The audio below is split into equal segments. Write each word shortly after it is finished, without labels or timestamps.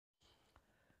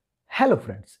Hello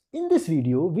friends, in this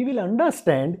video we will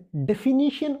understand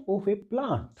definition of a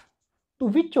plant. To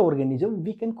which organism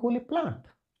we can call a plant.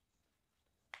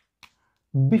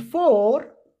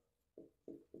 Before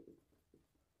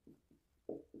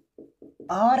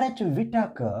R.H.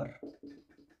 Whitaker,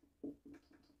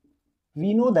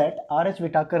 we know that R.H.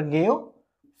 Whitaker gave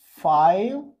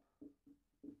 5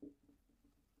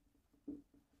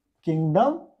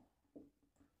 kingdom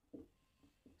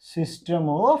system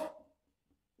of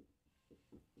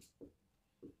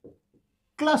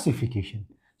classification.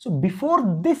 So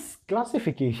before this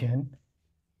classification,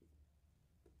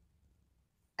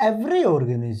 every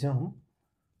organism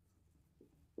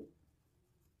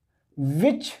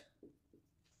which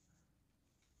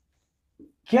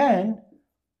can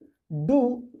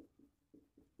do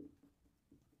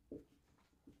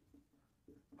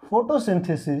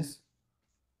photosynthesis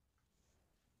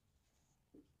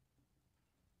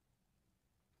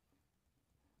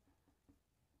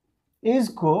is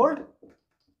called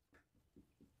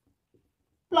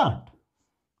plant.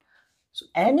 So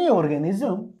any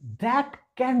organism that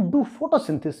can do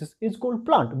photosynthesis is called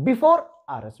plant before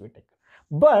R.H. Whitaker.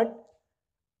 But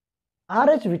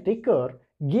R.H. Whitaker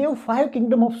gave 5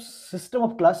 kingdom of system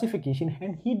of classification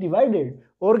and he divided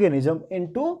organism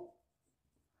into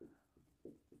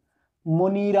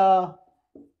Monera,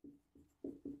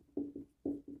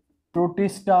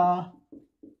 Protista,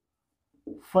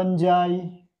 fungi,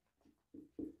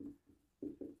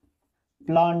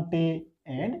 Plantae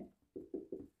and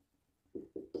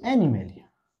Animalia.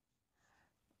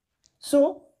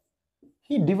 So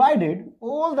he divided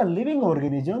all the living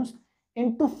organisms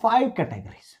into 5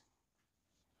 categories.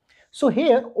 So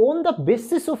here, on the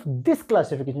basis of this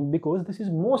classification, because this is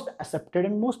most accepted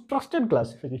and most trusted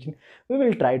classification, we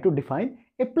will try to define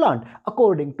a plant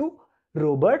according to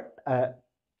Robert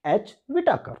H.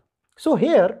 Whitaker. So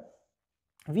here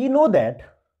we know that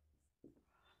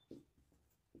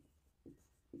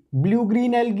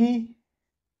blue-green algae,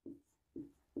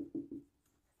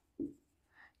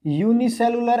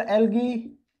 unicellular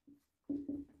algae,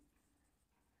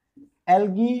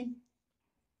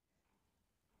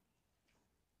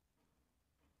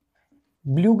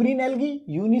 blue-green algae,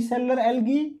 unicellular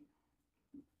algae,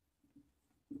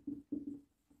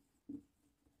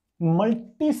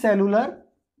 multicellular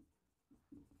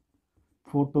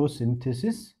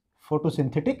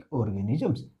photosynthetic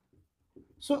organisms.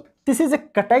 So this is a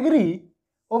category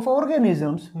of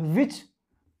organisms which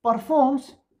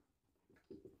performs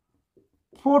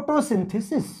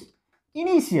photosynthesis.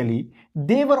 Initially,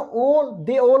 they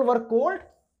all were called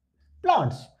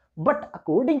plants. But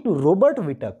according to Robert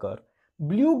Whitaker,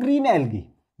 blue-green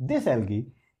algae, this algae,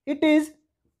 it is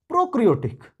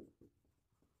prokaryotic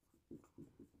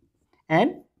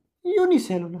and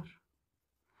unicellular.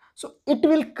 So it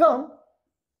will come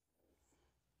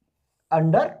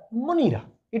under Monera.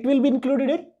 It will be included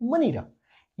in Monera.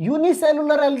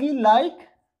 Unicellular algae like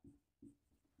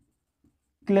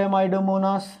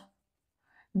Chlamydomonas,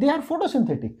 they are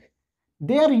photosynthetic.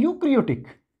 They are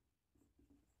eukaryotic.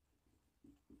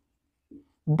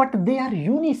 But they are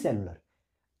unicellular.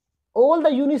 All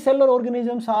the unicellular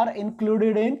organisms are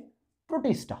included in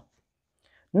Protista.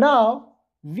 Now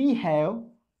we have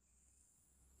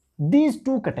these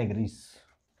two categories,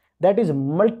 that is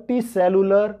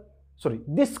multicellular,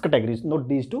 this category is not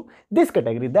these two, this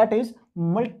category, that is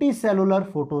multicellular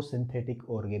photosynthetic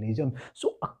organism.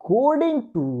 So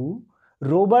according to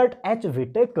Robert H.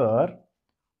 Whitaker,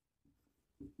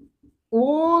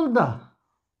 all the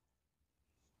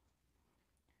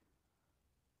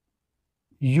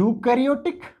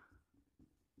eukaryotic,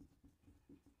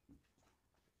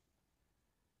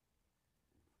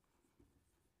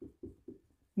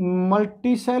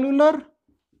 multicellular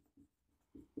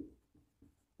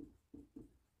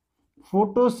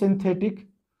photosynthetic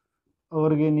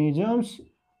organisms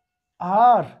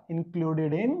are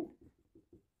included in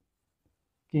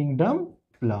kingdom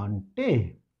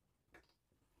Plantae.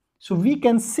 So we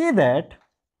can say that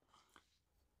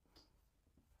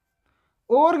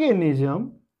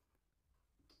organisms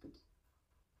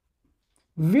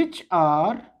which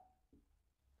are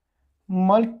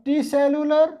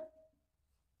multicellular,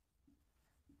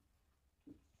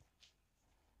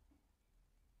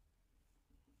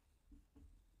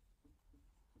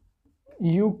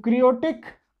 eukaryotic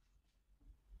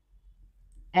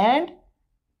and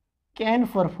can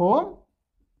perform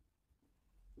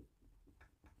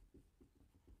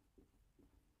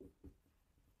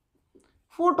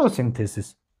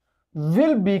photosynthesis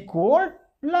will be called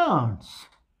plants.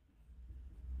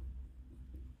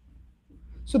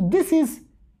 So this is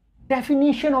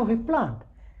definition of a plant.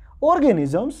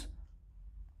 Organisms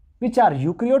which are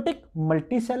eukaryotic,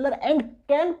 multicellular and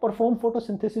can perform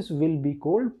photosynthesis will be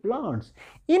called plants.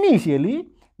 Initially,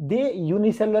 the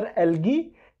unicellular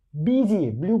algae,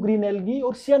 BGA, blue-green algae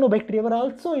or cyanobacteria were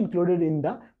also included in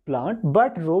the plant,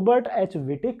 but Robert H.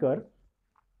 Whittaker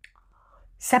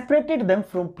separated them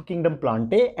from kingdom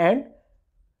Plantae and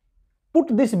put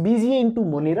this BGA into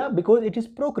Monera because it is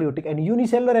prokaryotic, and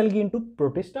unicellular algae into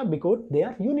Protista because they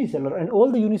are unicellular, and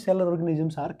all the unicellular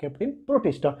organisms are kept in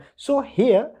Protista. So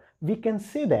here we can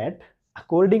say that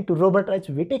according to Robert H.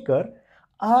 Whittaker,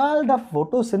 all the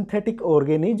photosynthetic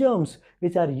organisms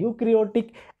which are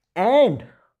eukaryotic and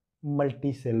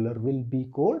multicellular will be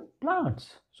called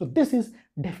plants. So this is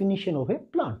definition of a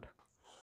plant.